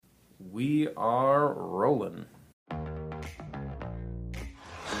We are rolling. I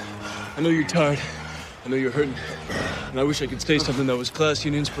know you're tired. I know you're hurting. And I wish I could say something that was classy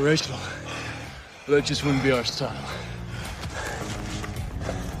and inspirational. But that just wouldn't be our style.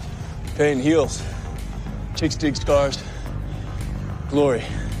 Pain heals. Chicks dig scars. Glory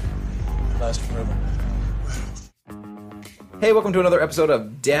lasts forever. Hey, welcome to another episode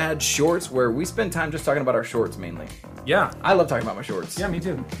of Dad Shorts, where we spend time just talking about our shorts mainly. Yeah. I love talking about my shorts. Yeah, me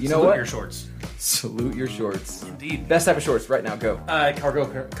too. You know Salute what? your shorts. Salute your shorts. Indeed. Best type of shorts right now, go.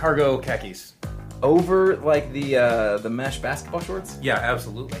 Cargo khakis. Over like the mesh basketball shorts? Yeah,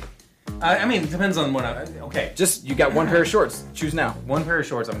 absolutely. I mean, it depends on what okay. Just, you got one pair of shorts. Choose now. One pair of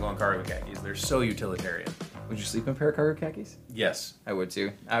shorts, I'm going cargo khakis. They're so utilitarian. Would you sleep in a pair of cargo khakis? Yes. I would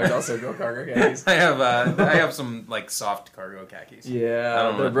too. I would also go cargo khakis. I have some like soft cargo khakis.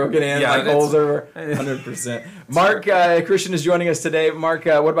 Yeah, they're broken in, Yeah, like holes over 100%. Mark Christian is joining us today. Mark,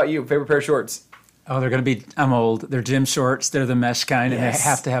 what about you? Favorite pair of shorts? Oh, they're going to be, I'm old. They're gym shorts. They're the mesh kind, and they Yes.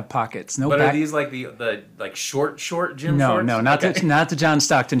 have to have pockets. No But back. are these like the like short gym No, shorts? no, not the John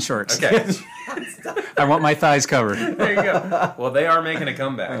Stockton shorts. Okay. I want my thighs covered. There you go. Well, they are making a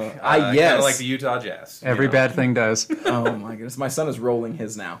comeback. Yes. Kind of like the Utah Jazz. Every bad thing does. Oh my goodness, my son is rolling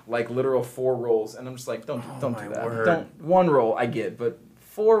his now, like literal 4 rolls, and I'm just like, don't do my that. word. Don't 1 roll, I get, but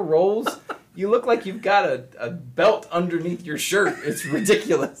 4 rolls, you look like you've got a belt underneath your shirt. It's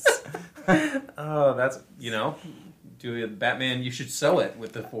ridiculous. Oh, that's do a Batman. You should sell it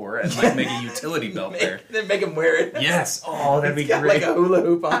with the 4 and like make a utility belt there. Then make him wear it. Yes. Oh, that'd be Got great. like a hula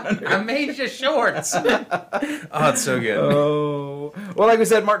hoop on under. I made you shorts. Oh, it's so good. Oh, well, like we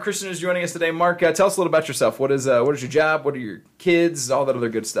said, Mark Christian is joining us today. Mark, tell us a little about yourself. What is your job? What are your kids? All that other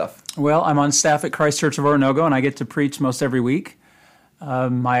good stuff. Well, I'm on staff at Christ Church of Oronogo, and I get to preach most every week.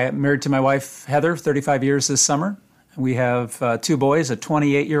 I'm married to my wife, Heather, 35 years this summer. We have 2 boys, a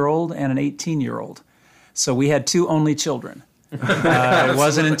 28-year-old and an 18-year-old. So we had 2 only children. It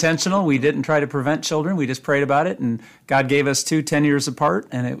wasn't intentional. We didn't try to prevent children. We just prayed about it, and God gave us 2 10 years apart,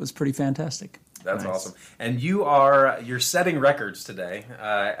 and it was pretty fantastic. That's awesome. And you're setting records today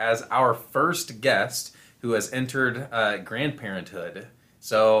as our first guest who has entered grandparenthood.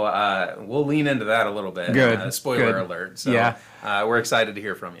 So we'll lean into that a little bit. Good. Spoiler Good. alert. So Yeah. We're excited to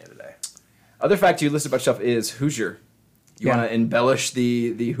hear from you today. Other fact you listed about yourself is Hoosier. You want to embellish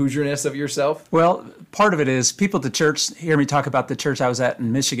the Hoosierness of yourself? Well, part of it is people at the church hear me talk about the church I was at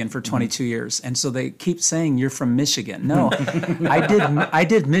in Michigan for 22 years, and so they keep saying you're from Michigan. No, I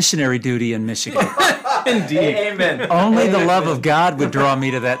did missionary duty in Michigan. Indeed. Amen. Only the love of God would draw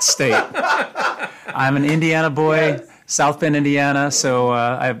me to that state. I'm an Indiana boy, Yes. South Bend, Indiana, so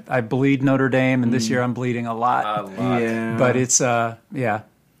I bleed Notre Dame, and this year I'm bleeding a lot. Yeah. But it's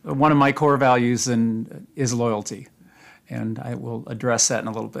one of my core values is loyalty. And I will address that in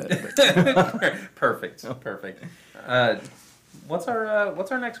a little bit. Perfect. What's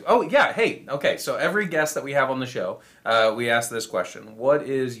our next? Oh yeah. Hey. Okay. So every guest that we have on the show, we ask this question: what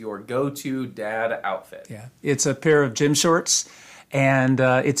is your go-to dad outfit? Yeah, it's a pair of gym shorts, and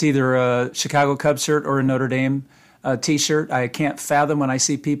it's either a Chicago Cubs shirt or a Notre Dame T-shirt. I can't fathom when I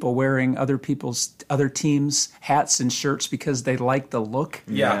see people wearing other teams' hats and shirts because they like the look.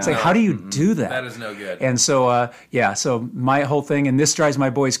 Yeah. It's like, how do you do that? That is no good. And so, so my whole thing, and this drives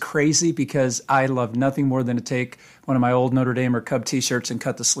my boys crazy because I love nothing more than to take one of my old Notre Dame or Cub T-shirts and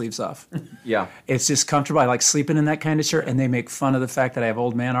cut the sleeves off. Yeah. It's just comfortable. I like sleeping in that kind of shirt, and they make fun of the fact that I have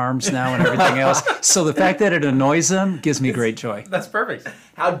old man arms now and everything else. So the fact that it annoys them gives me great joy. That's perfect.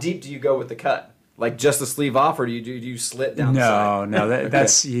 How deep do you go with the cut? Like just the sleeve off, or do you slit down the side? No,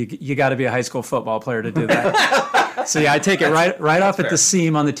 that's you got to be a high school football player to do that. So yeah, I take it right off at the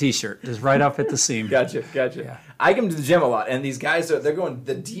seam on the T-shirt, just right off at the seam. Gotcha. Yeah. I come to the gym a lot, and these guys they're going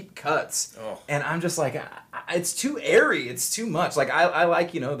the deep cuts, and I'm just like, it's too airy, it's too much. Like I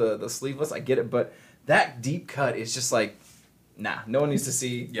like the sleeveless, I get it, but that deep cut is just like, nah, no one needs to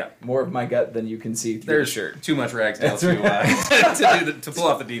see more of my gut than you can see through There's the shirt. too much ragsdale to pull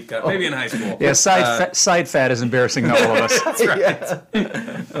off the deep cut. Maybe in high school. Yeah, side fat is embarrassing to all of us. That's right.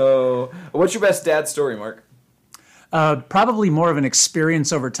 Yeah. Oh, what's your best dad story, Mark? Probably more of an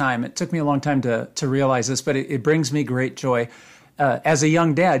experience over time. It took me a long time to realize this, but it brings me great joy. As a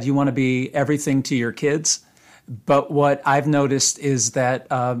young dad, you want to be everything to your kids. But what I've noticed is that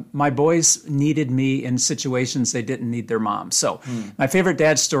my boys needed me in situations they didn't need their mom. So my favorite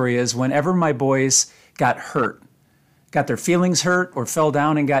dad story is whenever my boys got hurt, got their feelings hurt or fell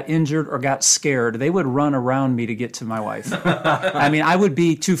down and got injured or got scared, they would run around me to get to my wife. I mean, I would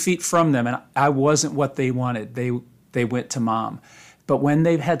be 2 feet from them, and I wasn't what they wanted. They went to mom. But when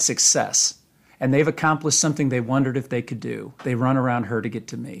they've had success and they've accomplished something they wondered if they could do, they run around her to get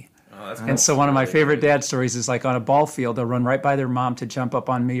to me. that's And so one of my favorite dad stories is like on a ball field, they'll run right by their mom to jump up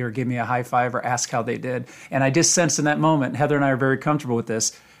on me or give me a high five or ask how they did. And I just sense in that moment, Heather and I are very comfortable with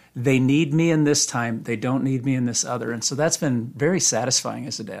this. They need me in this time. They don't need me in this other. And so that's been very satisfying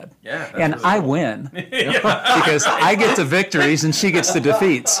as a dad. Yeah. That's And really I cool. win because I get the victories and she gets the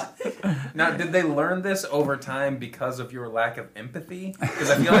defeats. Now, did they learn this over time because of your lack of empathy? Because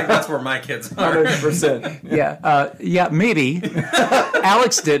I feel like that's where my kids are. 100%. Yeah, maybe.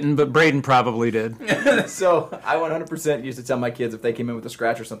 Alex didn't, but Braden probably did. So I 100% used to tell my kids if they came in with a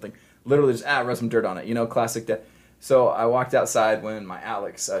scratch or something, literally just rub some dirt on it. Classic dad. So I walked outside when my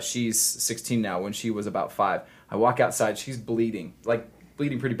Alex, she's 16 now, when she was about 5. I walk outside, she's bleeding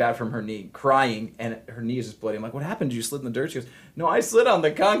pretty bad from her knee, crying, and her knee is just bloody. I'm like, what happened? Did you slid in the dirt? She goes, no, I slid on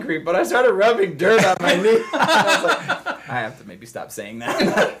the concrete, but I started rubbing dirt on my knee. I was like, I have to maybe stop saying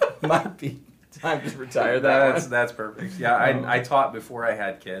that. Might be time to retire that. That's perfect. Yeah, I taught before I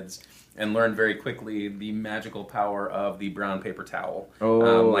had kids and learned very quickly the magical power of the brown paper towel.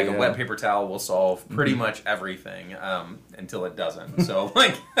 A wet paper towel will solve pretty much everything until it doesn't. So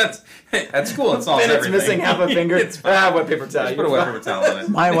that's cool. It solves Then it's everything. missing half a finger. Wet paper towel. Just put a wet paper towel in it.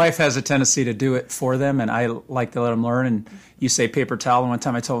 My wife has a tendency to do it for them, and I like to let them learn. And you say paper towel, and one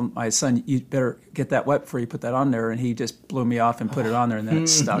time I told my son, you better get that wet before you put that on there. And he just blew me off and put it on there, and then it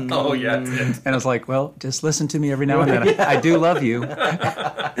stuck. Oh, yeah, it did. And I was like, well, just listen to me every now and then. I do love you.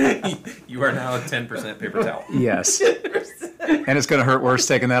 You are now a 10% paper towel. Yes. And it's going to hurt worse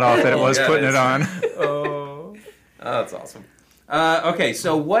taking that off than it was putting it on. Oh, that's awesome. Okay,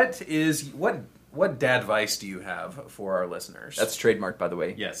 so what dad advice do you have for our listeners? That's trademarked, by the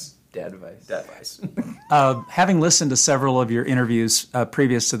way. yes, Dad advice. dad advice. Having listened to several of your interviews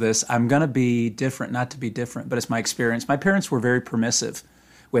previous to this, I'm going to be different, not to be different, but it's my experience. My parents were very permissive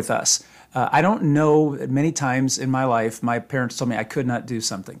with us. I don't know, many times in my life, my parents told me I could not do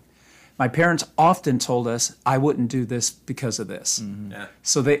something. My parents often told us I wouldn't do this because of this. Mm-hmm.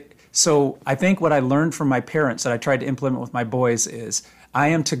 Yeah. So I think what I learned from my parents that I tried to implement with my boys is I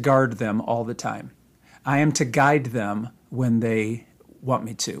am to guard them all the time. I am to guide them when they want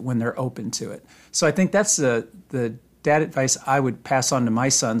me to, when they're open to it. So I think that's the dad advice I would pass on to my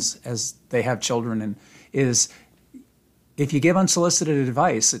sons as they have children, and is if you give unsolicited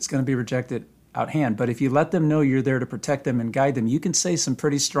advice, it's going to be rejected out hand. But if you let them know you're there to protect them and guide them, you can say some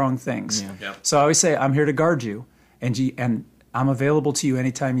pretty strong things. Yeah. Yeah. So I always say, I'm here to guard you, and I'm available to you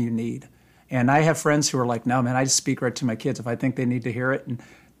anytime you need. And I have friends who are like, no, man, I just speak right to my kids if I think they need to hear it. And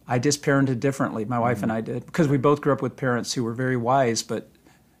I just parented differently, my wife and I did, because we both grew up with parents who were very wise, but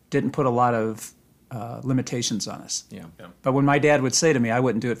didn't put a lot of limitations on us. Yeah. But when my dad would say to me, I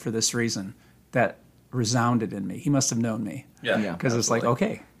wouldn't do it for this reason, that resounded in me. He must have known me. Yeah. Yeah. Because it's like,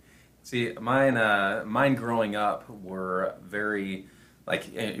 okay. See, mine growing up were very,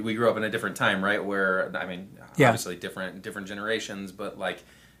 we grew up in a different time, right? Where, obviously different generations, but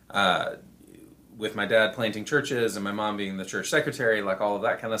with my dad planting churches and my mom being the church secretary, all of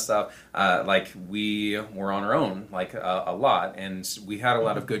that kind of stuff, we were on our own, a lot. And we had a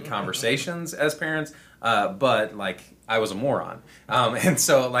lot of good conversations as parents, but, I was a moron. And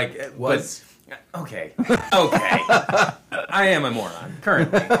so, Okay. I am a moron,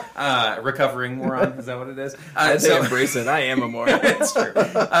 currently. Recovering moron, is that what it is? Embrace it. I am a moron. It's true.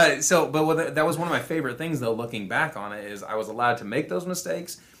 That was one of my favorite things, though, looking back on it, is I was allowed to make those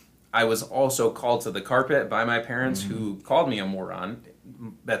mistakes. I was also called to the carpet by my parents, who called me a moron.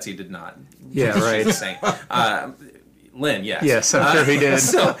 Betsy did not. Yeah, right. She's a saint. Lynn, yes. Yes, I'm sure he did.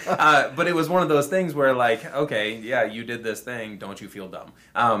 But it was one of those things where, okay, yeah, you did this thing. Don't you feel dumb?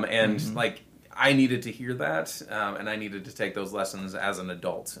 I needed to hear that, and I needed to take those lessons as an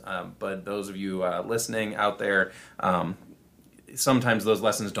adult. But those of you listening out there, sometimes those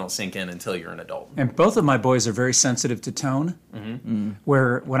lessons don't sink in until you're an adult. And both of my boys are very sensitive to tone,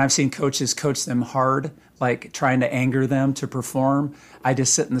 where when I've seen coaches coach them hard, trying to anger them to perform, I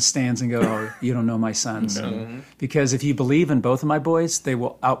just sit in the stands and go, oh, you don't know my sons. Because if you believe in both of my boys, they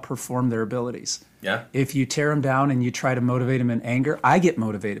will outperform their abilities. Yeah. If you tear them down and you try to motivate them in anger, I get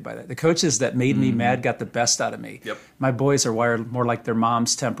motivated by that. The coaches that made me mad got the best out of me. Yep. My boys are wired more like their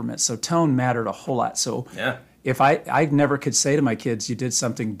mom's temperament, so tone mattered a whole lot. So Yeah. if I never could say to my kids, you did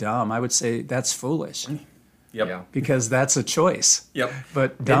something dumb, I would say, that's foolish. Yep. Yeah. Because that's a choice. Yep.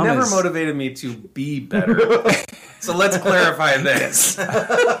 But It dumb never is, motivated me to be better. So let's clarify this.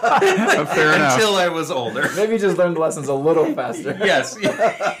 fair enough. Until I was older. Maybe you just learned the lessons a little faster. Yes.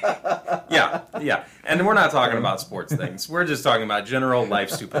 Yeah. And we're not talking about sports things. We're just talking about general life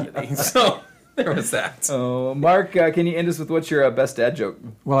stupidity. So there was that. Oh, Mark, can you end us with what's your best dad joke?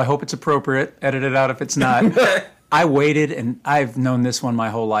 Well, I hope it's appropriate. Edit it out if it's not. I waited, and I've known this one my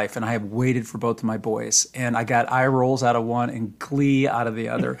whole life, and I have waited for both of my boys. And I got eye rolls out of one and glee out of the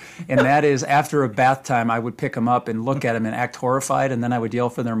other. And that is, after a bath time, I would pick them up and look at them and act horrified, and then I would yell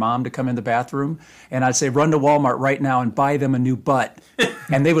for their mom to come in the bathroom. And I'd say, run to Walmart right now and buy them a new butt.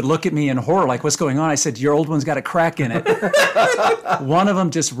 And they would look at me in horror, like, what's going on? I said, your old one's got a crack in it. One of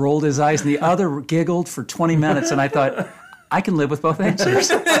them just rolled his eyes, and the other giggled for 20 minutes, and I thought, I can live with both answers.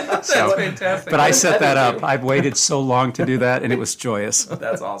 That's fantastic. But I set that up. I've waited so long to do that, and it was joyous.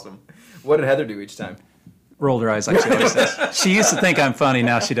 That's awesome. What did Heather do each time? Rolled her eyes like she always says. She used to think I'm funny.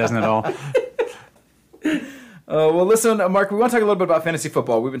 Now she doesn't at all. Well, listen, Mark, we want to talk a little bit about fantasy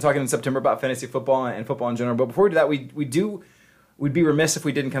football. We've been talking in September about fantasy football and football in general. But before we do that, we'd be remiss if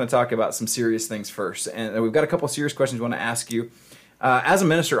we didn't kind of talk about some serious things first. And we've got a couple of serious questions we want to ask you. As a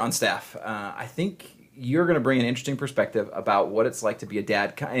minister on staff, I think you're going to bring an interesting perspective about what it's like to be a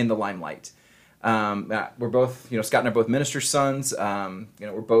dad in the limelight. We're both, Scott and I are both ministers' sons.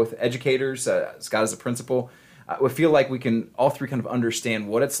 We're both educators. Scott is a principal. We feel like we can all three kind of understand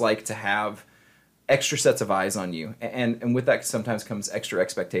what it's like to have extra sets of eyes on you. And with that sometimes comes extra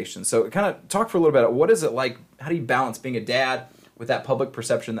expectations. So kind of talk for a little bit. What is it like? How do you balance being a dad with that public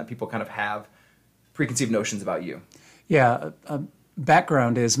perception that people kind of have preconceived notions about you? Yeah.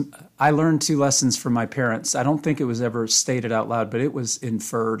 Background is I learned 2 lessons from my parents. I don't think it was ever stated out loud, but it was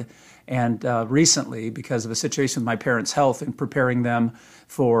inferred. And recently, because of a situation with my parents' health and preparing them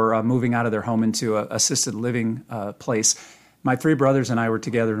for moving out of their home into an assisted living place, my 3 brothers and I were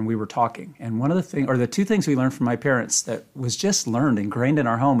together and we were talking. And one of the 2 things we learned from my parents that was just learned, ingrained in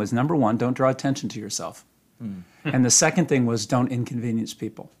our home, was number 1, don't draw attention to yourself. And the second thing was don't inconvenience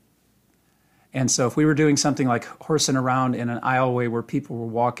people. And so if we were doing something like horsing around in an aisleway where people were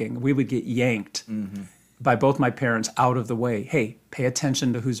walking, we would get yanked by both my parents out of the way. Hey, pay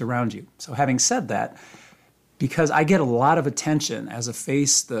attention to who's around you. So having said that, because I get a lot of attention as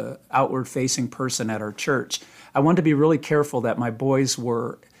the outward-facing person at our church, I wanted to be really careful that my boys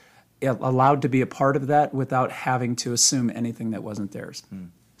were allowed to be a part of that without having to assume anything that wasn't theirs.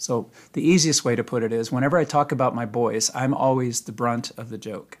 So the easiest way to put it is whenever I talk about my boys, I'm always the brunt of the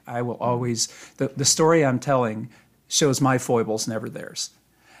joke. I will always, the story I'm telling shows my foibles, never theirs.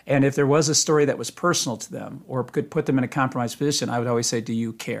 And if there was a story that was personal to them or could put them in a compromised position, I would always say, do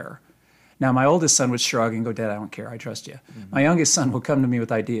you care? Now, my oldest son would shrug and go, Dad, I don't care. I trust you. My youngest son will come to me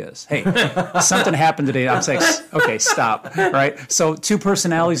with ideas. Hey, something happened today. I'm saying, okay, stop. Right? So 2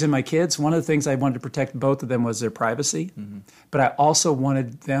 personalities in my kids. One of the things I wanted to protect both of them was their privacy. But I also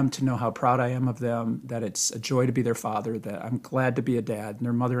wanted them to know how proud I am of them, that it's a joy to be their father, that I'm glad to be a dad, and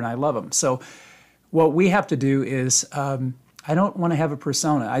their mother and I love them. So what we have to do is I don't want to have a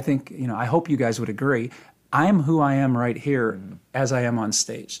persona. I think, I hope you guys would agree. I'm who I am right here as I am on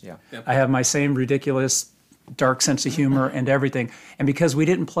stage. Yeah. Yep. I have my same ridiculous, dark sense of humor and everything. And because we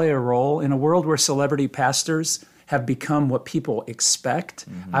didn't play a role in a world where celebrity pastors have become what people expect,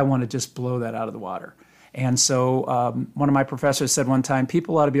 I want to just blow that out of the water. And so one of my professors said one time,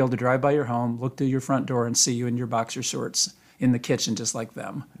 people ought to be able to drive by your home, look through your front door, and see you in your boxer shorts in the kitchen just like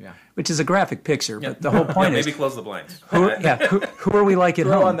them, which is a graphic picture. Yeah. But the whole point is... Maybe close the blinds. Who are we like at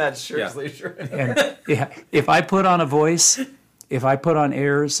home? Throw on that shirt sleeve. And if I put on a voice, if I put on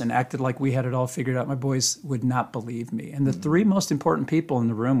airs and acted like we had it all figured out, my boys would not believe me. And the 3 most important people in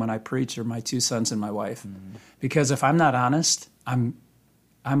the room when I preach are my 2 sons and my wife. Because if I'm not honest, I'm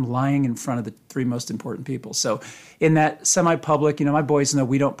lying in front of the 3 most important people. So in that semi-public, my boys know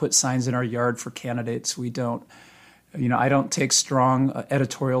we don't put signs in our yard for candidates. We don't... I don't take strong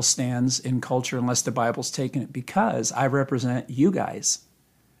editorial stands in culture unless the Bible's taken it, because I represent you guys,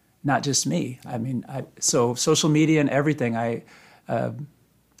 not just me. So social media and everything, I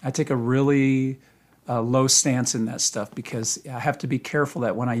take a really low stance in that stuff, because I have to be careful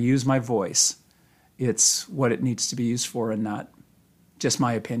that when I use my voice, it's what it needs to be used for and not just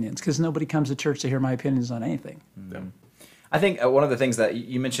my opinions, because nobody comes to church to hear my opinions on anything. I think one of the things that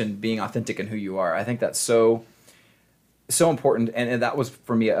you mentioned, being authentic in who you are, I think that's so important, and that was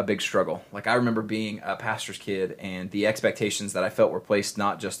for me a big struggle. Like, I remember being a pastor's kid and the expectations that I felt were placed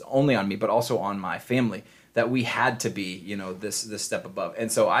not just only on me but also on my family, that we had to be this step above. And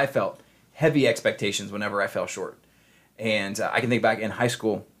so I felt heavy expectations whenever I fell short. And I can think back in high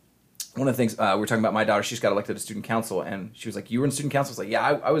school, one of the things we were talking about, my daughter, she just got elected to student council, and she was like, you were in student council? I was like, yeah,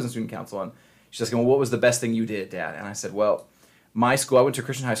 I was in student council. And she's asking, well, what was the best thing you did, Dad? And I said, well, my school, I went to a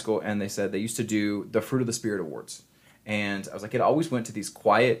Christian high school, and they said they used to do the Fruit of the Spirit Awards. And I was like, it always went to these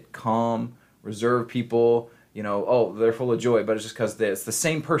quiet, calm, reserved people, they're full of joy, but it's just because it's the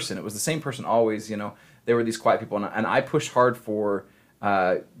same person. It was the same person always, they were these quiet people. And I pushed hard for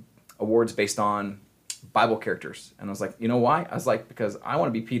awards based on Bible characters. And I was like, you know why? I was like, because I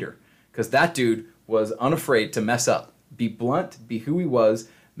want to be Peter. Because that dude was unafraid to mess up, be blunt, be who he was,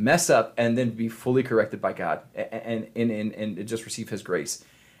 mess up, and then be fully corrected by God and just receive his grace.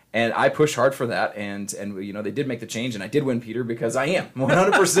 And I pushed hard for that, and they did make the change, and I did win Peter because I am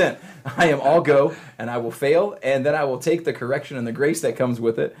 100%. I am all go, and I will fail, and then I will take the correction and the grace that comes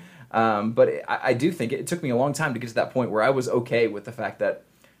with it. But I do think it took me a long time to get to that point where I was okay with the fact that,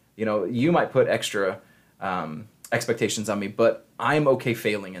 you might put extra expectations on me, but I'm okay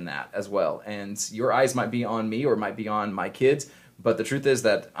failing in that as well. And your eyes might be on me or might be on my kids, but the truth is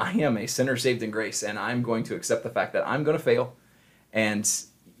that I am a sinner saved in grace, and I'm going to accept the fact that I'm going to fail, and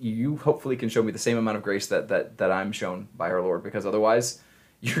you hopefully can show me the same amount of grace that I'm shown by our Lord, because otherwise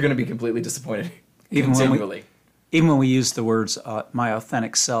you're going to be completely disappointed continually. Even when we use the words my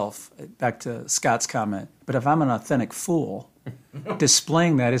authentic self, back to Scott's comment, but if I'm an authentic fool,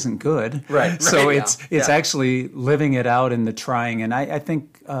 displaying that isn't good. Right. So right, it's actually living it out in the trying. And I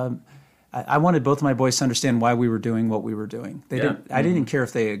think I wanted both of my boys to understand why we were doing what we were doing. I didn't care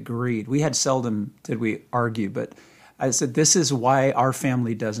if they agreed. We had seldom did we argue, but I said, this is why our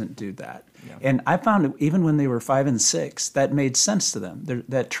family doesn't do that. Yeah. And I found even when they were 5 and 6, that made sense to them.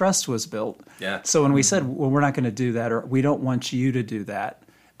 That trust was built. Yeah. So when we said, well, we're not going to do that, or we don't want you to do that,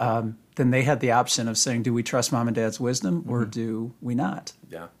 then they had the option of saying, do we trust mom and dad's wisdom, or do we not?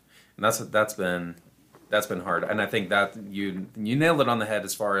 Yeah. And that's been hard. And I think that you nailed it on the head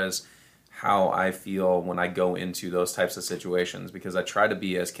as far as how I feel when I go into those types of situations, because I try to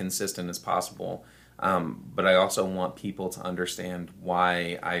be as consistent as possible. But I also want people to understand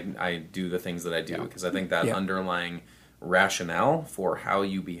why I do the things that I do, because I think that underlying rationale for how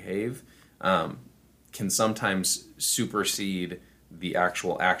you behave can sometimes supersede the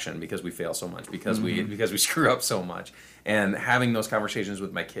actual action, because we fail so much, because we screw up so much. And having those conversations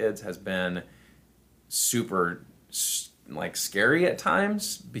with my kids has been super scary at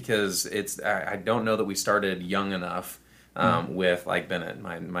times, because I don't know that we started young enough with Bennett,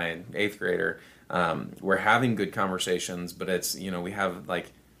 my 8th grader. We're having good conversations, but it's,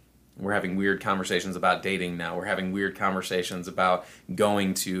 we're having weird conversations about dating now. We're having weird conversations about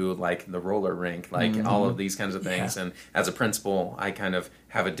going to the roller rink, all of these kinds of things. Yeah. And as a principal, I kind of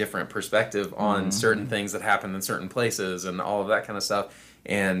have a different perspective on certain things that happen in certain places and all of that kind of stuff.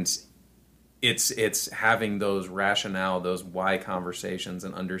 And it's having those rationale, those why conversations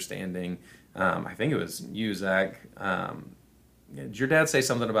and understanding. I think it was you, Zach. Did your dad say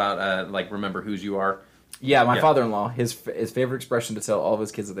something about remember whose you are? Yeah, my father-in-law, his favorite expression to tell all of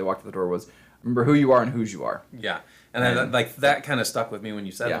his kids that they walked through the door was, remember who you are and whose you are. Yeah. And that kind of stuck with me when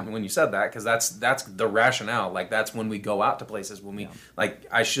you said that, because that's the rationale. That's when we go out to places, when we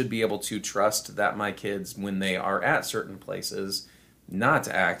I should be able to trust that my kids, when they are at certain places, not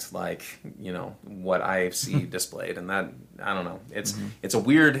to act like what I see displayed. And that, I don't know, it's a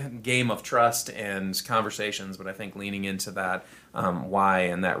weird game of trust and conversations, but I think leaning into that why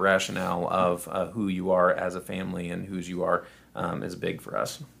and that rationale of who you are as a family and whose you are is big for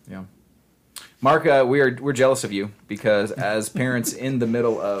us. Yeah. Mark, we're jealous of you, because as parents in the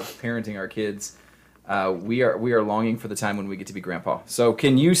middle of parenting our kids, we are longing for the time when we get to be grandpa. So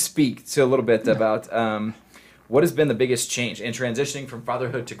can you speak to a little bit about what has been the biggest change in transitioning from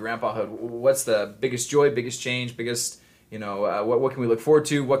fatherhood to grandpahood? What's the biggest joy, biggest change, biggest, what can we look forward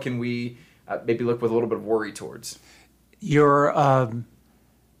to? What can we maybe look with a little bit of worry towards? Your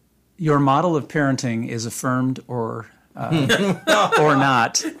model of parenting is affirmed or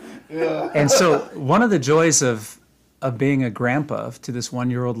not. Yeah. And so one of the joys of being a grandpa to this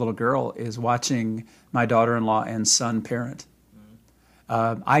 1-year-old little girl is watching my daughter-in-law and son parent.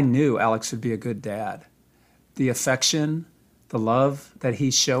 I knew Alex would be a good dad. The affection, the love that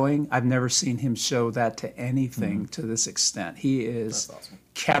he's showing, I've never seen him show that to anything to this extent. He is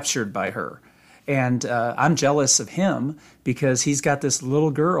captured by her. And I'm jealous of him, because he's got this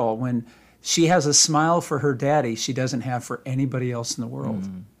little girl, when she has a smile for her daddy she doesn't have for anybody else in the world.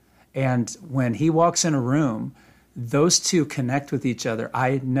 And when he walks in a room, those two connect with each other.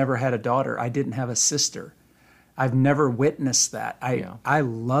 I never had a daughter. I didn't have a sister. I've never witnessed that. I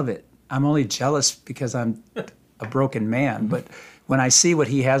love it. I'm only jealous because I'm a broken man. But when I see what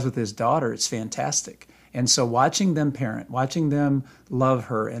he has with his daughter, it's fantastic. And so watching them parent, watching them love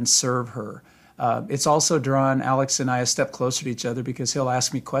her and serve her, it's also drawn Alex and I a step closer to each other, because he'll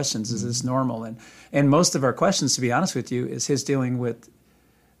ask me questions. Is this normal? And most of our questions, to be honest with you, is his dealing with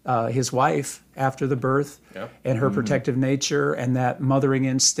his wife after the birth and her protective nature and that mothering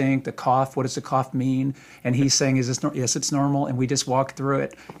instinct, the cough. What does the cough mean? And he's saying, "Is this yes, it's normal." And we just walk through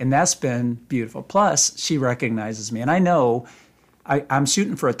it, and that's been beautiful. Plus, she recognizes me, and I know I'm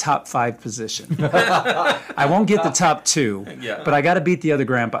shooting for a top 5 position. I won't get the top 2, but I got to beat the other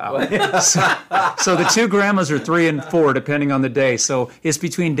grandpa out. So the 2 grandmas are 3 and 4, depending on the day. So it's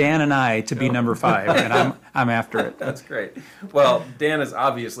between Dan and I to be number 5, and I'm after it. That's great. Well, Dan is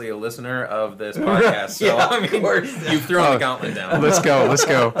obviously a listener of this podcast, so I mean, you've thrown the gauntlet down. Let's go. That's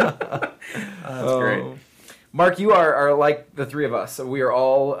great. Mark, you are like the three of us. So we are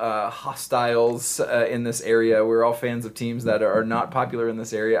all hostiles in this area. We're all fans of teams that are not popular in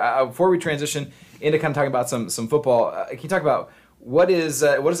this area. Before we transition into kind of talking about some football, can you talk about what is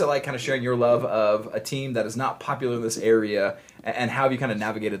it like kind of sharing your love of a team that is not popular in this area, and how have you kind of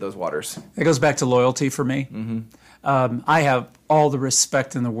navigated those waters? It goes back to loyalty for me. Mm-hmm. I have all the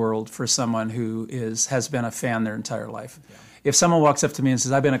respect in the world for someone who has been a fan their entire life. Yeah. If someone walks up to me and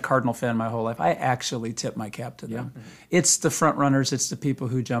says, I've been a Cardinal fan my whole life, I actually tip my cap to them. Yeah. It's the front runners, it's the people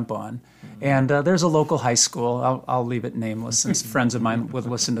who jump on. Mm-hmm. And there's a local high school, I'll leave it nameless since friends of mine would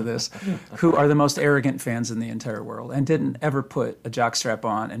listen to this, who are the most arrogant fans in the entire world and didn't ever put a jockstrap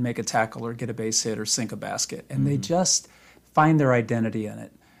on and make a tackle or get a base hit or sink a basket. And they just find their identity in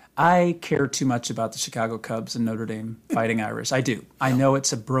it. I care too much about the Chicago Cubs and Notre Dame Fighting Irish. I do. I know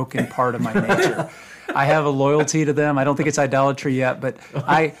it's a broken part of my nature. I have a loyalty to them. I don't think it's idolatry yet, but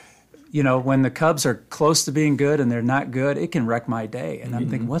when the Cubs are close to being good and they're not good, it can wreck my day. And I'm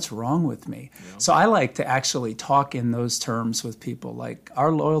thinking, what's wrong with me? Yeah. So I like to actually talk in those terms with people. Like,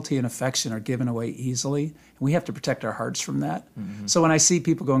 our loyalty and affection are given away easily, and we have to protect our hearts from that. Mm-hmm. So when I see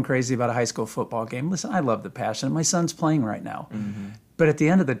people going crazy about a high school football game, listen, I love the passion. My son's playing right now. Mm-hmm. But at the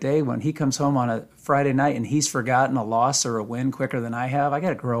end of the day, when he comes home on a Friday night and he's forgotten a loss or a win quicker than I have, I got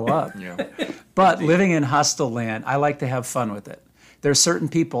to grow up. But living in hostile land, I like to have fun with it. There are certain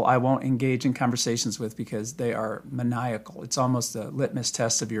people I won't engage in conversations with because they are maniacal. It's almost a litmus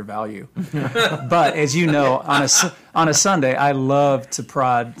test of your value. But as you know, on a Sunday, I love to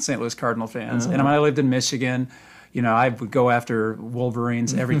prod St. Louis Cardinal fans. And when I lived in Michigan, I would go after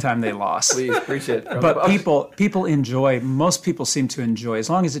Wolverines every time they lost. Please, appreciate it. But people enjoy, most people seem to enjoy, as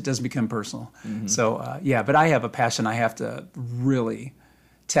long as it doesn't become personal. Mm-hmm. So, but I have a passion I have to really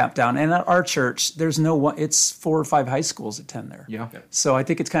tap down. And at our church, it's 4 or 5 high schools attend there. Yeah. So I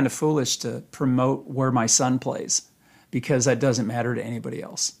think it's kind of foolish to promote where my son plays, because that doesn't matter to anybody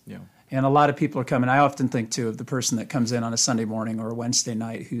else. Yeah. And a lot of people are coming. I often think, too, of the person that comes in on a Sunday morning or a Wednesday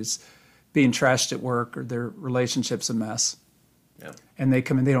night who's being trashed at work or their relationship's a mess. Yeah. And they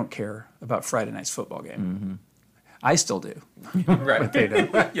come in, they don't care about Friday night's football game. Mm-hmm. I still do. Right. But they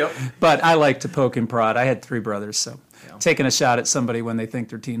don't. Yep. But I like to poke and prod. I had 3 brothers, so taking a shot at somebody when they think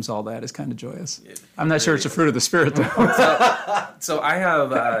their team's all that is kind of joyous. I'm not sure it's a fruit of the Spirit, though. So I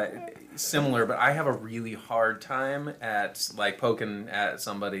have similar, but I have a really hard time at poking at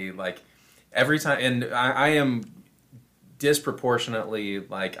somebody every time, and I am disproportionately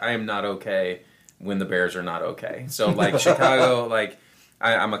I am not okay when the Bears are not okay. So Chicago,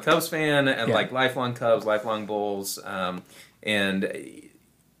 I'm a Cubs fan and lifelong Cubs, lifelong Bulls,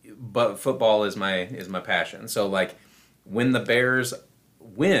 but football is my passion. So when the Bears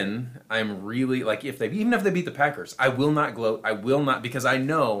win, I'm really even if they beat the Packers, I will not gloat. I will not, because I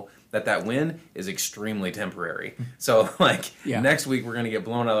know that win is extremely temporary. So next week we're going to get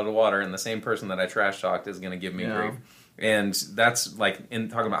blown out of the water, and the same person that I trash talked is going to give me grief. And that's in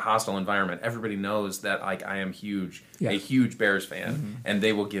talking about hostile environment, everybody knows that I am a huge Bears fan, and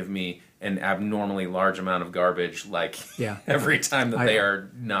they will give me an abnormally large amount of garbage every time that they are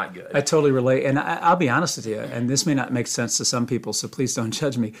not good. I totally relate. And I'll be honest with you, and this may not make sense to some people, so please don't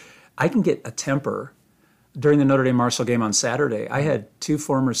judge me. I can get a temper. During the Notre Dame Marshall game on Saturday, I had 2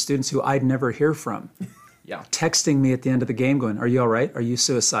 former students who I'd never hear from texting me at the end of the game going, "Are you all right? Are you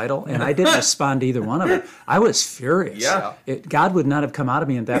suicidal?" And I didn't respond to either one of them. I was furious. Yeah. God would not have come out of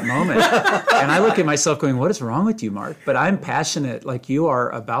me in that moment. And I look at myself going, what is wrong with you, Mark? But I'm passionate like you are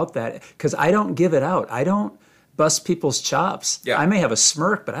about that, because I don't give it out. I don't bust people's chops. Yeah. I may have a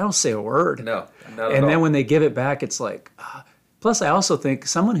smirk, but I don't say a word. No, not at And all. then when they give it back, it's Plus, I also think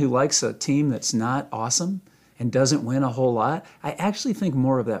someone who likes a team that's not awesome and doesn't win a whole lot, I actually think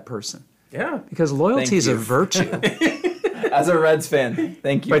more of that person. Yeah. Because loyalty is a virtue. As a Reds fan,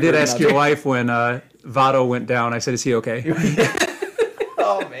 thank you. I did ask your wife when Votto went down. I said, is he okay?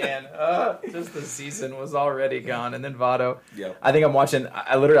 Oh, man. Just the season was already gone. And then Votto. Yep. I think I'm watching.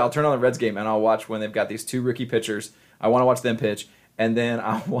 I'll turn on the Reds game and I'll watch when they've got these 2 rookie pitchers. I want to watch them pitch. And then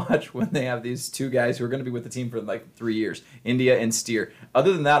I'll watch when they have these 2 guys who are going to be with the team for 3 years, India and Steer.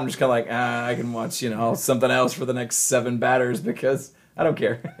 Other than that, I'm just kind of I can watch something else for the next 7 batters because I don't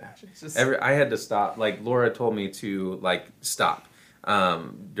care. I had to stop. Laura told me to stop.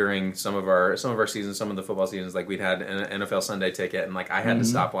 during some of our seasons, some of the football seasons. Like we'd had an NFL Sunday ticket, and like I had to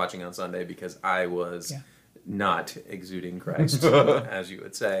stop watching on Sunday because I was not exuding Christ, as you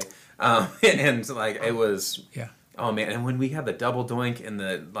would say. And like it was, oh man! And when we had the double doink and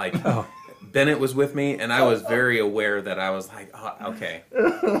the like. Bennett was with me, and I was very aware that I was like, oh, okay,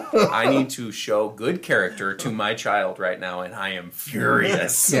 I need to show good character to my child right now, and I am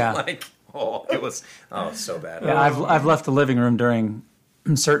furious. Yeah. Like, it was so bad. Yeah, I've left the living room during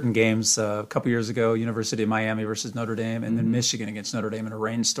certain games. A couple years ago, University of Miami versus Notre Dame, and then Michigan against Notre Dame in a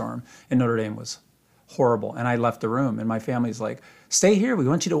rainstorm, and Notre Dame was horrible. And I left the room, and my family's like, stay here. We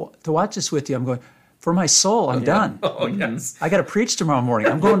want you to watch this with you. I'm going, for my soul, I'm done. Oh, yes. I got to preach tomorrow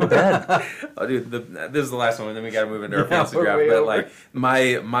morning. I'm going to bed. Oh, dude, this is the last one, and then we got to move into our fantasy draft. But like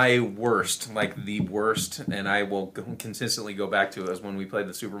my worst, like the worst, and I will consistently go back to it, is when we played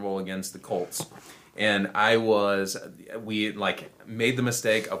the Super Bowl against the Colts, and we like made the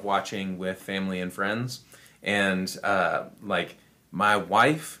mistake of watching with family and friends, and like my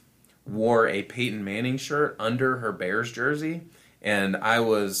wife wore a Peyton Manning shirt under her Bears jersey, and I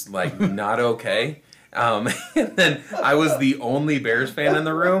was like not okay. And then I was the only Bears fan in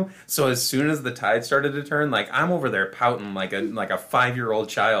the room, so as soon as the tide started to turn, like I'm over there pouting like a 5-year-old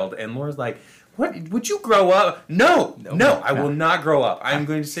child, and Laura's like, "What? Would you grow up?" No, I will not grow up. I'm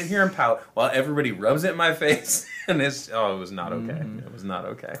going to sit here and pout while everybody rubs it in my face, and it was not okay. It was not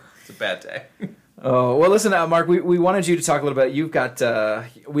okay. It's a bad day. Oh, well, listen, Mark, we wanted you to talk a little bit. You've got,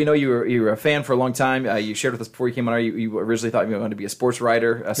 we know you were a fan for a long time. You shared with us before you came on. You originally thought you wanted to be a sports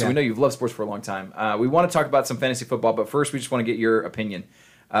writer. So we know you've loved sports for a long time. We want to talk about some fantasy football, but first we just want to get your opinion.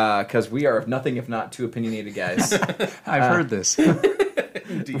 Because we are nothing if not two opinionated guys. I've heard this.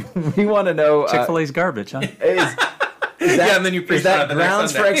 We want to know... Chick-fil-A's garbage, huh? And then you preach is that the grounds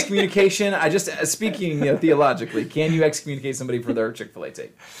next for Sunday. excommunication? I just speaking theologically, can you excommunicate somebody for their Chick-fil-A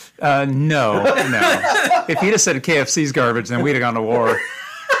take? No. If he'd have said KFC's garbage, then we'd have gone to war.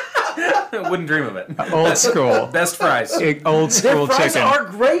 Wouldn't dream of it. Old school. Best fries. Old school Their fries chicken. are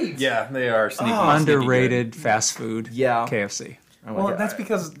great. Yeah, they are sneaky. Underrated fast food. Yeah. KFC. Well, that's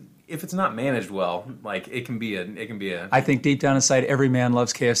because if it's not managed well, like it can be a. I think deep down inside, every man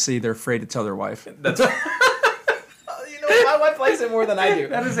loves KFC. They're afraid to tell their wife. That's My wife likes it more than I do.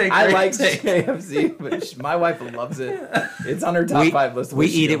 That is a I great like take. KFC, but my wife loves it. It's on her top 5 list. We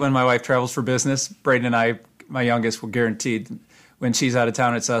eat it when my wife travels for business. Braden and I, my youngest, will guaranteed when she's out of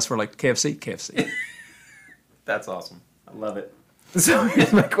town, it's us. We're like, KFC. That's awesome. I love it. So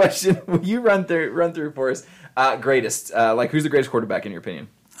here's my question: will you run through for us? Greatest, like who's the greatest quarterback in your opinion?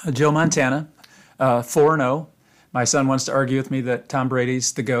 Joe Montana, 4-0. My son wants to argue with me that Tom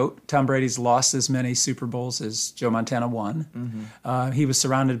Brady's the GOAT. Tom Brady's lost as many Super Bowls as Joe Montana won. He was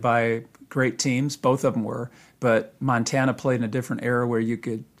surrounded by great teams, both of them were, but Montana played in a different era where you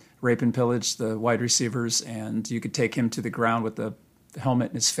could rape and pillage the wide receivers and you could take him to the ground with the helmet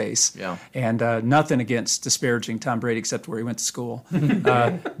in his face. Yeah. And nothing against disparaging Tom Brady except where he went to school.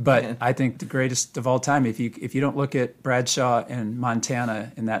 But I think the greatest of all time, if you don't look at Bradshaw and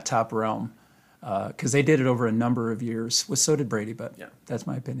Montana in that top realm, because they did it over a number of years. Well, so did Brady, but that's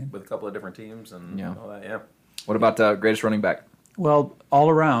my opinion. With a couple of different teams and all that, What about greatest running back? Well, all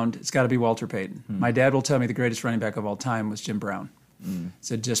around, it's got to be Walter Payton. My dad will tell me the greatest running back of all time was Jim Brown.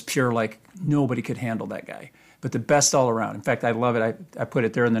 So just pure, like, nobody could handle that guy. But the best all around. In fact, I love it. I put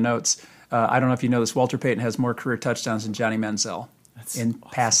it there in the notes. I don't know if you know this. Walter Payton has more career touchdowns than Johnny Manziel in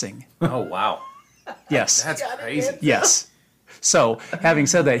passing. Oh, wow. Yes. That's crazy. Yes. So, having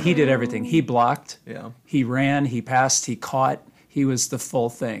said that, he did everything. He blocked, he ran, he passed, he caught. He was the full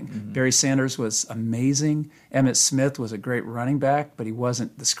thing. Barry Sanders was amazing. Emmitt Smith was a great running back, but he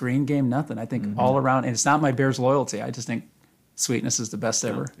wasn't the screen game, nothing. I think all around, and it's not my Bears loyalty. I just think Sweetness is the best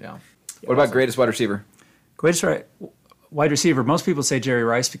ever. Yeah. What about greatest wide receiver? Greatest wide receiver, most people say Jerry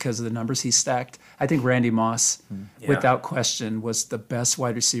Rice because of the numbers he stacked. I think Randy Moss, without question, was the best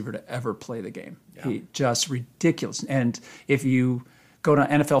wide receiver to ever play the game. Yeah. He just ridiculous. And if you go to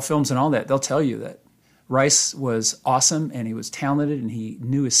NFL Films and all that, they'll tell you that Rice was awesome and he was talented and he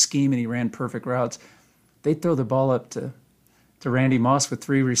knew his scheme and he ran perfect routes. They'd throw the ball up to Randy Moss with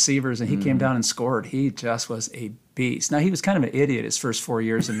 3 receivers and he came down and scored. He just was a beast. Now, he was kind of an idiot his first 4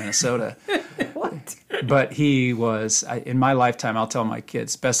 years in Minnesota. What? But he was, in my lifetime, I'll tell my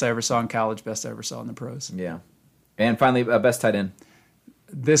kids, best I ever saw in college, best I ever saw in the pros. Yeah. And finally, best tight end.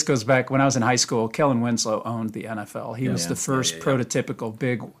 This goes back, when I was in high school, Kellen Winslow owned the NFL. He was the first prototypical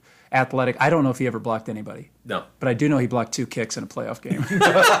big athletic. I don't know if he ever blocked anybody. No. But I do know he blocked 2 kicks in a playoff game. Here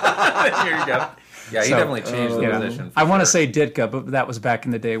you go. Yeah, he definitely changed the position. I want to say Ditka, but that was back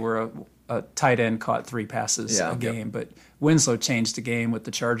in the day where a tight end caught 3 passes a game. But Winslow changed the game with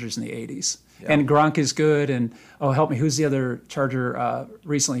the Chargers in the 80s. Yeah. And Gronk is good. And, help me, who's the other Charger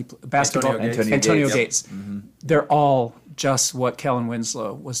recently? Basketball? Antonio Gates. Mm-hmm. They're all just what Kellen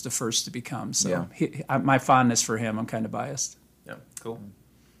Winslow was the first to become. So my fondness for him, I'm kind of biased. Yeah, cool.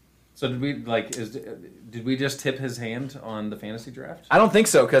 So did we just tip his hand on the fantasy draft? I don't think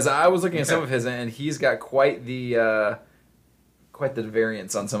so, because I was looking at some of his, and he's got quite the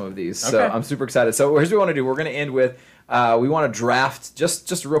variance on some of these. So I'm super excited. So here's what we want to do. We're going to end with we want to draft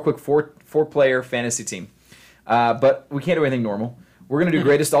just a real quick four-player fantasy team, but we can't do anything normal. We're going to do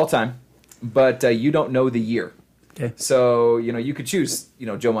greatest all time, but you don't know the year. Okay. So you could choose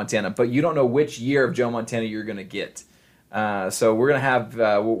Joe Montana, but you don't know which year of Joe Montana you're going to get. So we're gonna have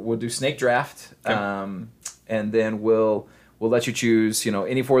we'll do snake draft, and then we'll let you choose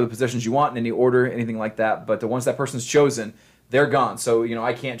any 4 of the positions you want in any order, anything like that. But once that person's chosen, they're gone. So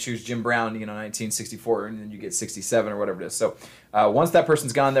I can't choose Jim Brown 1964 and then you get 67 or whatever it is. So once that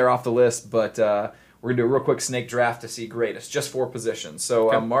person's gone, they're off the list. But we're gonna do a real quick snake draft to see greatest, just 4 positions.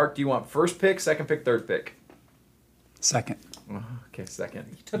 So Mark, do you want first pick, second pick, third pick? Second. Okay, second.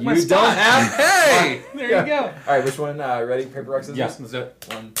 You don't have. Hey, there you go. All right, which one? Ready? Paper, rock, scissors. Yes, let's do it.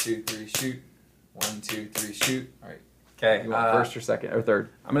 1, 2, 3, shoot. 1, 2, 3, shoot. All right. Okay. You want first or second or third?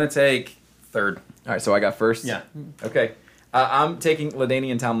 I'm gonna take third. All right, so I got first. Yeah. Okay. I'm taking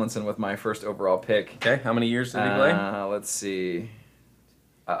LaDainian Tomlinson with my first overall pick. Okay. How many years did he play? Let's see.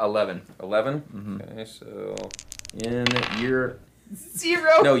 11. 11. Mm-hmm. Okay, so in year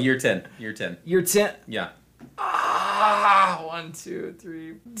 0. No, year 10. Year 10. Year 10. Yeah. 1, 2,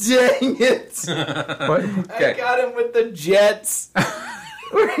 3. Dang it! Okay. I got him with the Jets.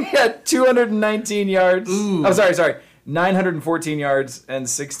 We had 219 yards. Ooh. Oh, sorry. 914 yards and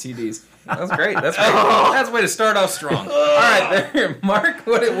 6 TDs. That's great. That's great. That's a way to start off strong. All right, there, Mark.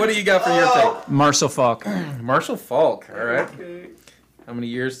 What do you got for your pick? Marshall Faulk. Marshall Faulk. All right. Okay. How many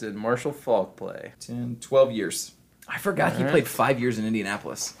years did Marshall Faulk play? 10, 12 years. I forgot he played 5 years in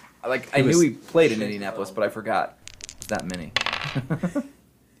Indianapolis. I knew he played in Indianapolis, but I forgot that many.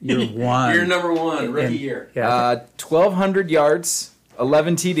 Year 1. Year number 1, rookie year. Yeah. 1,200 yards,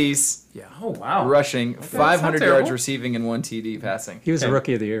 11 TDs. Yeah. Oh wow. Rushing, not 500 terrible. yards receiving, and 1 TD passing. He was a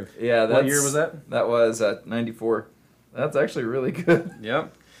rookie of the year. Yeah, What year was that? That was 94. That's actually really good.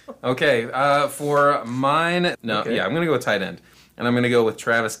 Yep. Okay. For mine, I'm gonna go with tight end, and I'm gonna go with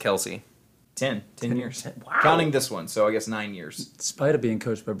Travis Kelce. 10 years. Wow. Counting this one, so I guess 9 years. Despite it being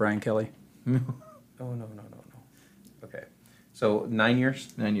coached by Brian Kelly. Oh no. Okay. So 9 years.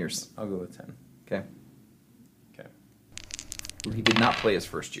 9 years. I'll go with 10. Okay. Okay. He did not play his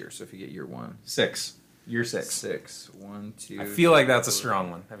first year, so if you get year 1. 6. Year 6. 6. 1, 2. I feel like that's a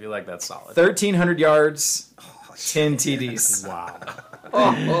strong one. I feel like that's solid. 1,300 yards, 10 TDs. Wow.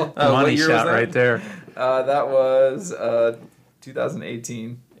 Money what year shot was that? right there. That was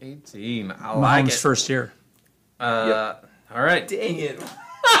 2018. 18. I like Mahomes' it. first year. All right. Dang it.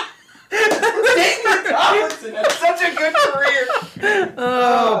 Tomlinson had such a good career.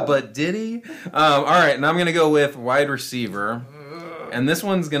 Oh, but did he? All right, and I'm going to go with wide receiver. And this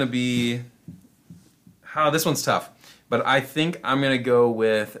one's going to be... this one's tough. But I think I'm going to go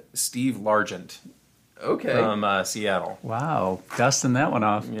with Steve Largent Okay. from Seattle. Wow. Dusting that one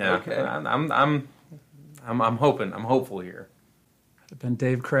off. Yeah. Okay. I'm hoping. I'm hopeful here. Could have been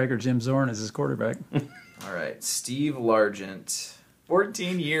Dave Craig or Jim Zorn as his quarterback. All right. Steve Largent.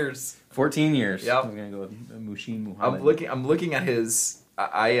 14 years. 14 years. Yep. I'm going to go with Mushin Muhammad. I'm looking at his.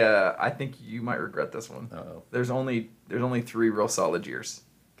 I think you might regret this one. Uh-oh. There's only 3 real solid years.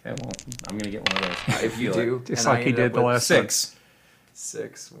 Okay, well, I'm going to get one of those. If you feel it. do, Just and like I he ended did up the with last 6.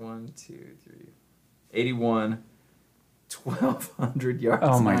 6, 1, 2, 3, 81, 1,200 yards.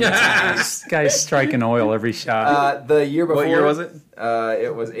 Oh my God. This guy's striking oil every shot. The year before. What year was it?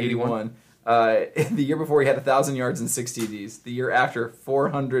 It was 81. The year before he had 1,000 yards and 6 TDs. The year after,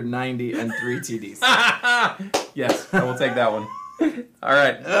 490 and 3 TDs. Yes, I will take that one. All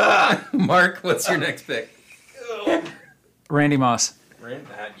right. Mark, what's your next pick? Randy Moss.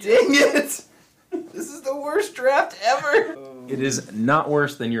 Dang it! This is the worst draft ever. It is not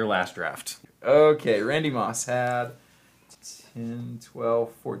worse than your last draft. Okay, Randy Moss had 10,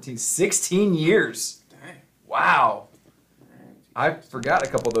 12, 14, 16 years. Dang. Wow. I forgot a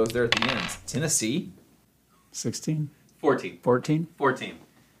couple of those there at the end. Tennessee. 16? 14. 14? 14.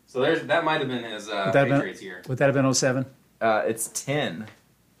 So that might have been his Would that have Patriots been, year. would that have been 07? It's 10.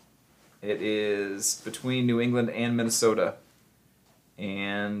 It is between New England and Minnesota.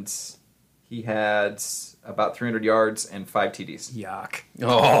 And he had about 300 yards and 5 TDs. Yuck.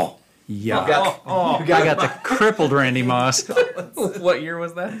 Oh. Yeah. You got, Oh, you got I got the crippled Randy Moss. what year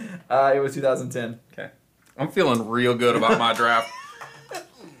was that? It was 2010. Okay. I'm feeling real good about my draft.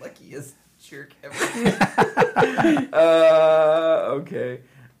 Luckiest jerk ever. Okay.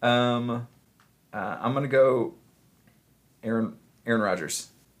 I'm gonna go Aaron Rodgers.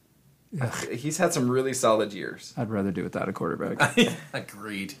 He's had some really solid years. I'd rather do without a quarterback.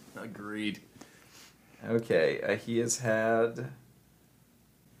 Agreed. Okay, he has had,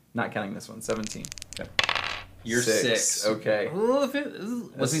 not counting this one, 17. Okay. Year 6. Okay. Was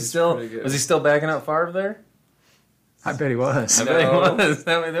This he is still pretty good. was he still backing up Favre there? I bet he was. I bet he No. was.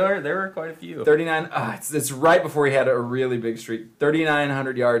 I mean, there were quite a few. 39. It's right before he had a really big streak.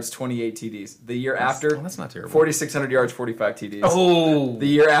 3,900 yards, 28 TDs. The year after, that's not terrible. 4,600 yards, 45 TDs. Oh, The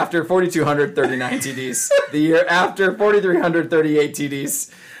year after, 4,200, 39 TDs. The year after, 4,300, 38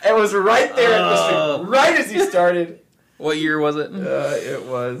 TDs. It was right there at the streak, right as he started. what year was it? It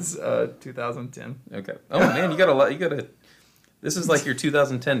was 2010. Okay. Oh man, you got a lot. You got a. This is like your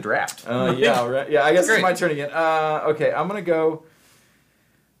 2010 draft. Yeah, right. Yeah, I guess Great. it's my turn again. Okay, I'm gonna go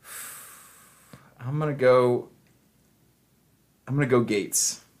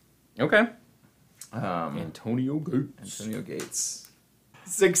Gates. Okay. Antonio Gates. Antonio Gates.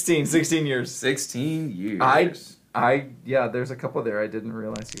 16 years. 16 years. Yeah, there's a couple there I didn't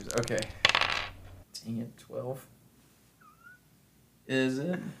realize he was. Okay. Dang it, 12. Is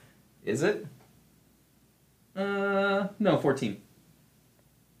it? Is it? No, 14.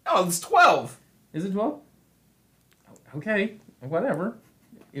 Oh, it's 12. Is it 12? Okay, whatever.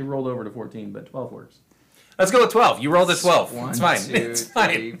 It rolled over to 14, but 12 works. Let's go with 12. You rolled a 12. One, it's fine. 2, It's 3,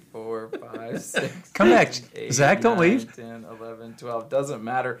 fine. 4, 5, 6. Come back. 8, Zach, don't 9, leave. 10, 11, 12. Doesn't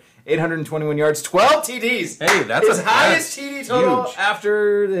matter. 821 yards, 12 TDs. Hey, that's his a highest that's TD total huge.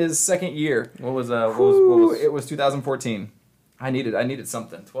 after his second year. What was what Whew, was it was 2014. I needed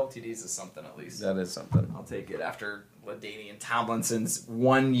something. 12 TDs is something at least. that is something. I'll take it after LaDainian Tomlinson's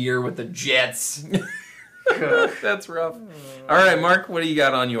 1 year with the Jets. That's rough. All right, Mark, what do you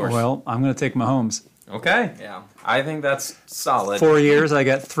got on yours? Well, I'm going to take Mahomes. Okay. Yeah. I think that's solid. 4 years, I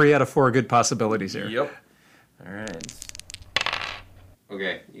got 3 out of 4 good possibilities here. Yep. All right.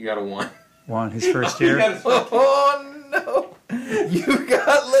 Okay, you got a 1. One, his first year. Oh no! You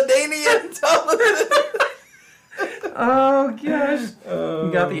got LaDainian Tomlinson. Oh gosh.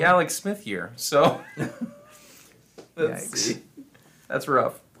 You got the Alex Smith year, so Let's Yikes. see. that's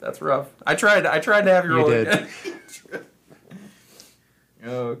rough. That's rough. I tried to have you roll did. again.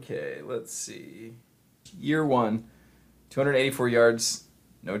 Okay, let's see. Year 1, 284 yards,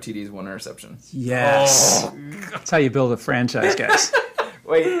 no TDs, 1 interception. Yes. Oh, That's how you build a franchise, guys.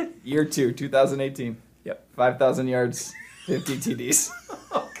 Wait, year 2, 2018. Yep. 5,000 yards, 50 TDs.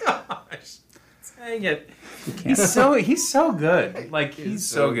 oh gosh. Dang it. He's so good. Like he's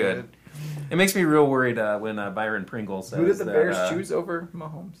so good. It makes me real worried when Byron Pringle says Who did the that, Bears choose over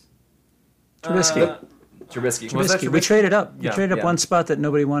Mahomes? Trubisky. Trubisky. Was that Trubisky. We Trubisky? traded up. We Yeah, traded up yeah. one spot that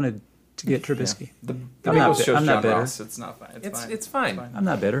nobody wanted to get Trubisky. The I'm not Bengals bi- chose I'm not John bitter. Ross. It's not fine. It's fine. I'm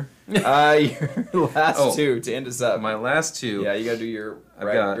not bitter. Your last Oh. 2 to end us up. My last 2. Yeah, you got to do your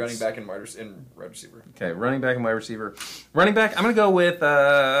I've got- running back and wide receiver. Okay, running back and wide receiver. Running back, I'm gonna go with.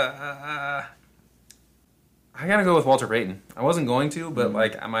 I gotta go with Walter Payton. I wasn't going to, but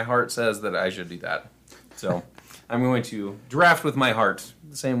like my heart says that I should do that. So I'm going to draft with my heart,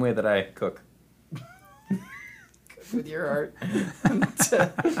 the same way that I cook. With your heart.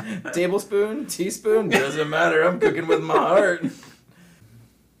 Tablespoon, teaspoon, doesn't matter. I'm cooking with my heart.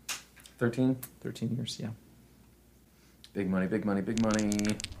 13. 13 years, yeah. Big money, big money, big money.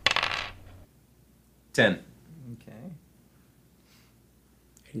 10. Okay.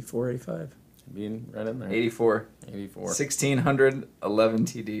 84, 85. Being right in there. 84. 84. 1,611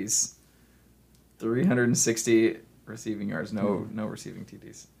 TDs. 360 receiving yards. No receiving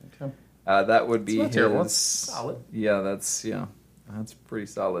TDs. Okay. That would be It's not terrible. It's his- solid. Yeah, that's pretty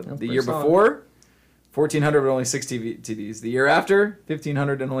solid. That's the pretty year solid. before, 1,400 but only 6 TDs. The year after,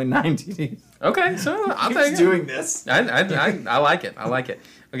 1,500 and only 9 TDs. Okay, so I'll Keeps take it. doing this. I like it. I like it.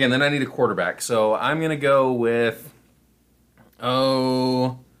 Again, then I need a quarterback. So I'm going to go with,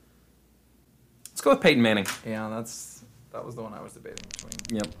 let's go with Peyton Manning. Yeah, that was the one I was debating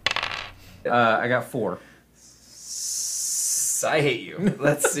between. Yep. I got 4. I hate you.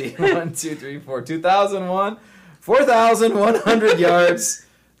 Let's see. 1, 2, 3, 4. 2001, 4,100 yards,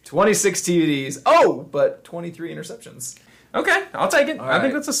 26 TDs. Oh, but 23 interceptions. Okay, I'll take it. All I think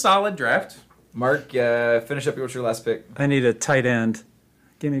right. that's a solid draft. Mark, finish up. What's your last pick? I need a tight end.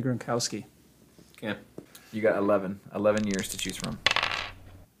 Give me Gronkowski. Okay. You got 11 years to choose from.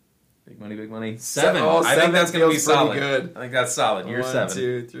 Big money. 7. Oh, I think that's going to be feels pretty solid. good. I think that's solid. You're 1, 7.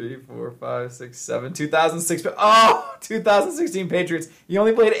 2, 3, 4, 5, 6, 7. 2006. Oh, 2016 Patriots. He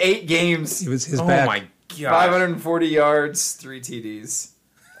only played 8 games. It was his Oh back. my god. 540 yards, 3 TDs.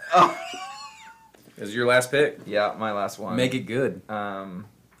 Oh. Is your last pick? Yeah, my last one. Make it good. I'm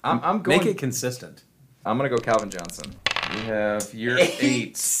going. Make it consistent. I'm gonna go Calvin Johnson. You have your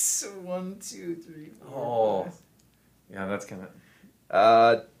 8. 1, 2, 3, 4. Oh. Yeah, that's kind of...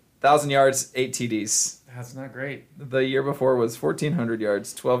 1,000 yards, 8 TDs. That's not great. The year before was 1,400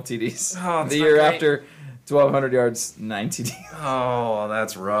 yards, 12 TDs. Oh, the year after, 1,200 yards, 9 TDs. Oh,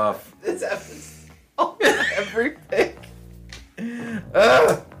 that's rough. This happens every pick.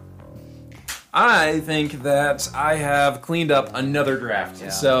 Ugh. I think that I have cleaned up another draft. Yeah.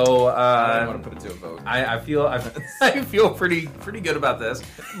 So I don't want to put it to a vote. I feel pretty good about this.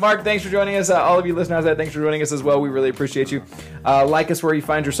 Mark, thanks for joining us. All of you listeners, thanks for joining us as well. We really appreciate you. Like us where you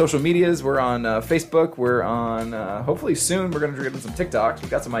find your social medias. We're on Facebook. We're on, hopefully soon, we're going to get some TikToks. We've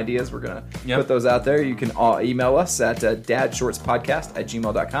got some ideas. We're going to put those out there. You can email us at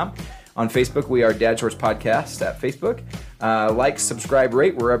dadshortspodcast@gmail.com. On Facebook, we are Dad Shorts Podcast at Facebook. Like, subscribe,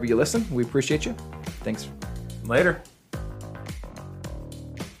 rate wherever you listen. We appreciate you. Thanks. Later.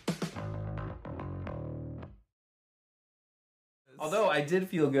 Although I did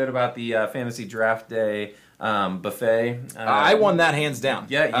feel good about the fantasy draft day buffet. I won that hands down.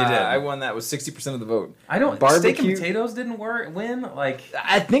 Yeah, you did. I won that with 60% of the vote. I don't. Barbecue. Steak and potatoes didn't win. Like,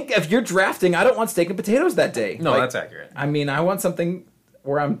 I think if you're drafting, I don't want steak and potatoes that day. no, Like, that's accurate. I mean, I want something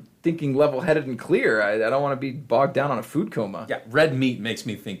where I'm thinking level-headed and clear. I don't want to be bogged down on a food coma. Yeah, red meat makes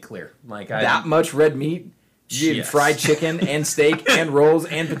me think clear. Like That much red meat, you Yes. fried chicken and steak and rolls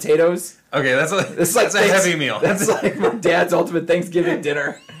and potatoes. Okay, that's It's like a heavy meal. That's like my dad's ultimate Thanksgiving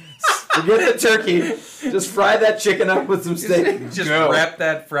dinner. Forget the turkey. Just fry that chicken up with some steak. Just Go. wrap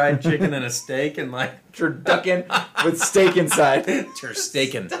that fried chicken in a steak and like Turducken with steak inside. you're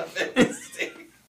staking. Stuff it.